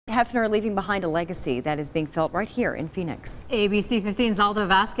Hefner leaving behind a legacy that is being felt right here in Phoenix. ABC 15's Aldo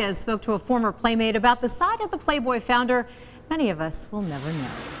Vasquez spoke to a former Playmate about the side of the Playboy founder many of us will never know.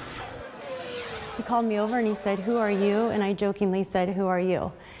 He called me over and he said, "Who are you?" And I jokingly said, "Who are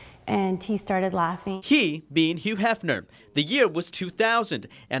you?" And he started laughing. He being Hugh Hefner. The year was 2000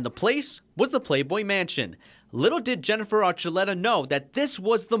 and the place was the Playboy Mansion. Little did Jennifer Archuleta know that this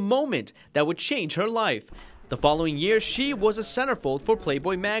was the moment that would change her life. The following year, she was a centerfold for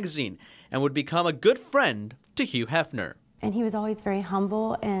Playboy magazine and would become a good friend to Hugh Hefner. And he was always very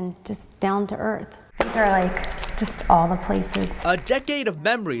humble and just down to earth. These are like just all the places. A decade of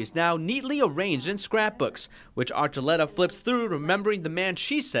memories now neatly arranged in scrapbooks, which Archuleta flips through, remembering the man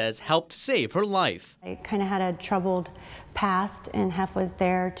she says helped save her life. I kind of had a troubled past, and Hef was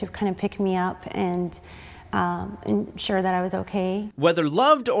there to kind of pick me up and ensure that I was okay. Whether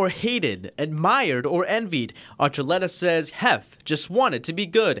loved or hated, admired or envied, Archuleta says Hef just wanted to be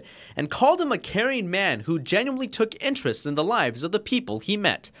good and called him a caring man who genuinely took interest in the lives of the people he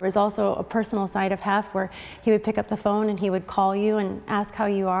met. There was also a personal side of Hef where he would pick up the phone and he would call you and ask how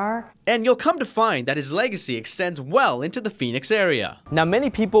you are. And you'll come to find that his legacy extends well into the Phoenix area. Now,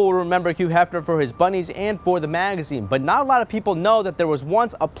 many people will remember Hugh Hefner for his bunnies and for the magazine, but not a lot of people know that there was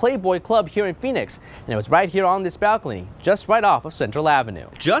once a Playboy club here in Phoenix, and it was right here on this balcony, just right off of Central Avenue.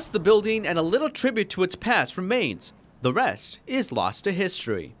 Just the building and a little tribute to its past remains. The rest is lost to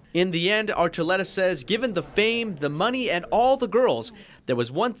history. In the end, Archuleta says, given the fame, the money, and all the girls, there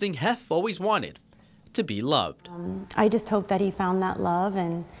was one thing Hef always wanted: to be loved. I just hope that he found that love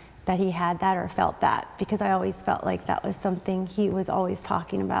and that he had that or felt that, because I always felt like that was something he was always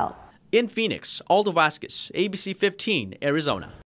talking about. In Phoenix, Aldo Vasquez, ABC 15, Arizona.